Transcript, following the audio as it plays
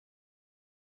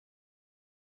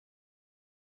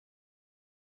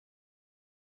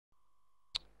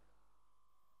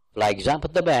Flags up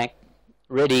at the back.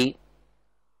 Ready.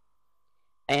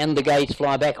 And the gates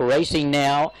fly back. Racing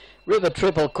now. River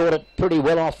Triple caught it pretty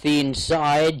well off the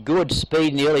inside. Good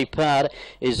speed in the early part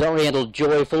is Oriental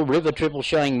Joyful. River Triple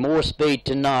showing more speed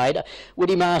tonight.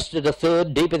 Woody Master to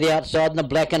third. Deep at the outside in the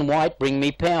black and white. Bring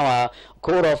Me Power.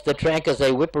 Caught off the track as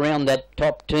they whip around that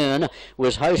top turn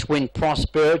was Host Wind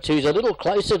Prosperity, who's a little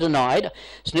closer tonight.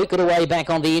 Snookered away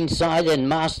back on the inside, and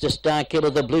Master Star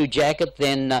Killer, the blue jacket.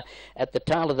 Then at the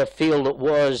tail of the field it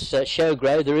was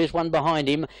Showgrove. There is one behind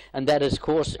him, and that, of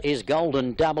course, is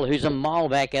Golden Double, who's a mile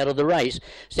back out of the race.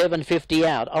 7.50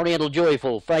 out. Oriental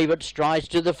Joyful, favourite, strides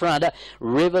to the front.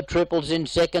 River Triple's in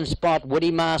second spot. Woody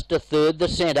Master third, the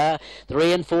centre.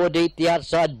 3 and 4 deep the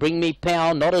outside. Bring Me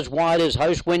Power, not as wide as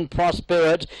Host Wind Prosperity,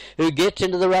 who gets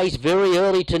into the race very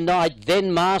early tonight.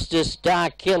 Then Master Star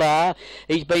Killer.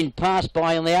 He's been passed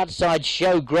by on the outside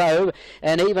Showgrove,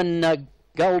 and even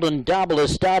Golden Double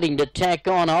is starting to tack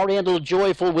on. Oriental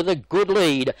Joyful with a good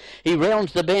lead. He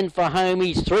rounds the bend for home.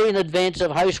 He's 3 in advance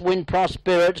of Host Wind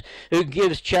Prosperity, who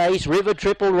gives chase. River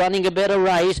Triple running a better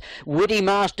race. Woody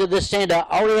Master the centre.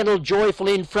 Oriental Joyful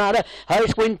in front.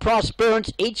 Host Wind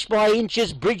Prosperity each by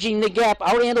inches bridging the gap.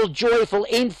 Oriental Joyful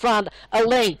in front a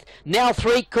length. Now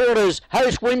 3/4.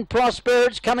 Host Wind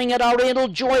Prosperity coming at Oriental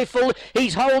Joyful.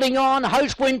 He's holding on.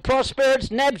 Host Wind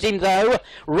Prosperity nabs him though.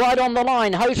 Right on the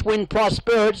line. Host Wind Prosperity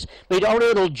beat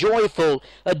Oriental Joyful.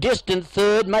 A distant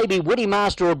third. Maybe Woody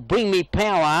Master will Bring Me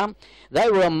Power. They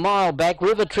were a mile back.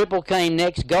 River Triple came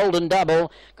next. Golden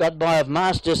Double got by of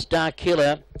Master Star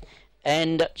Killer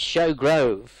and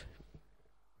Showgrove.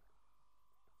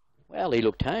 Well, he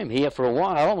looked home here for a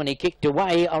while when he kicked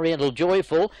away. Oriental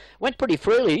Joyful went pretty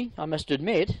freely, I must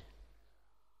admit,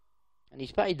 and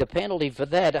he's paid the penalty for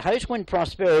that. Host Wind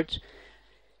Prosperity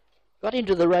got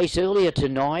into the race earlier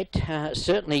tonight.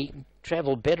 Certainly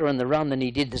travelled better in the run than he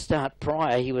did the start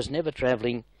prior. He was never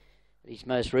travelling his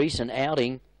most recent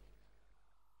outing,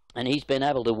 and he's been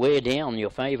able to wear down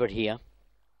your favourite here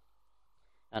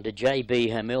under J.B.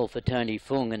 Hamel for Tony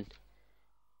Fung, and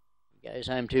he goes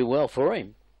home too well for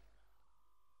him.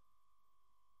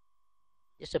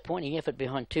 Disappointing effort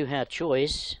behind Too Hard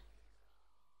Choice.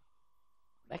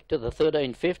 Back to the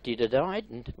 13.50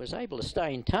 tonight, and was able to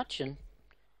stay in touch, and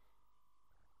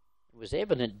it was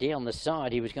evident down the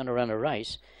side he was going to run a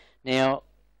race. Now,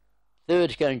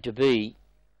 third's going to be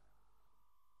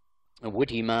a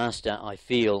Woody Master, I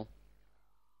feel.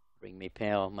 Bring Me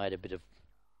Power made a bit of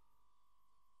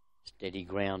steady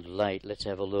ground late. Let's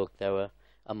have a look. They were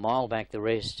a mile back the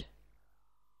rest.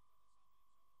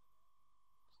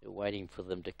 Still waiting for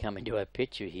them to come into our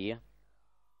picture here.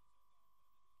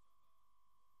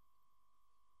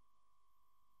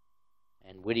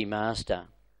 And Woody Master.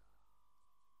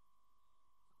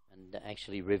 And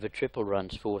actually River Triple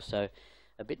runs fourth, so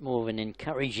a bit more of an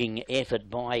encouraging effort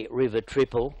by River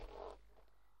Triple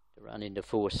to run into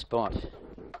fourth spot.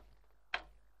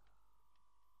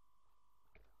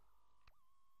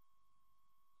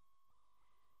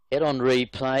 Head on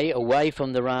replay, away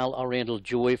from the rail, Oriental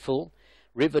Joyful.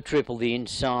 River Triple the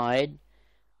inside,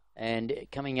 and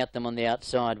coming at them on the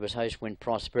outside was Host Wind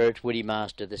Prosperity. Woody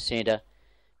Master the centre.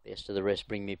 Best of the rest,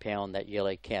 Bring Me Power on that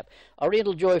yellow cap.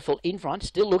 Oriental Joyful in front,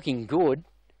 still looking good.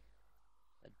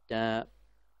 But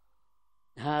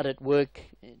hard at work,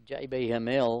 J.B.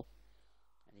 Hamel,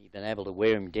 and he's been able to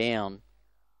wear him down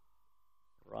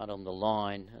right on the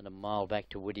line and a mile back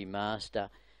to Woody Master.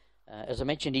 As I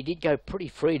mentioned, he did go pretty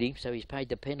freely, so he's paid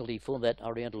the penalty for that,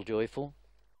 Oriental Joyful.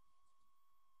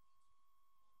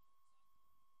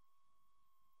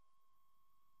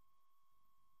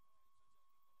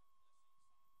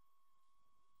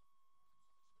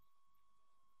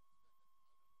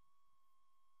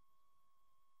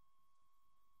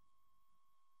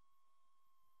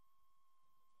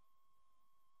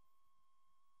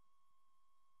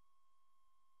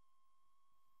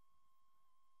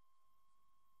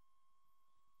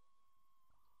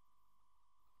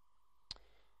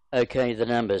 Okay, the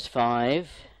numbers 5,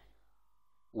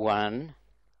 1,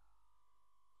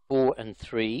 4 and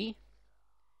 3.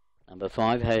 Number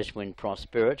 5, Host Wind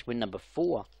Prosperity. Win number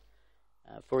 4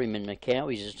 for him in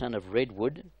Macau. He's a son of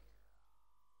Redwood.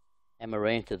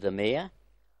 Amarantha the mare.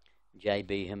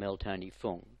 J.B. Hamel, Tony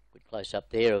Fung. Good close up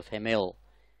there of Hamel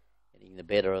getting the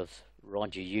better of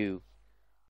Roger Yu.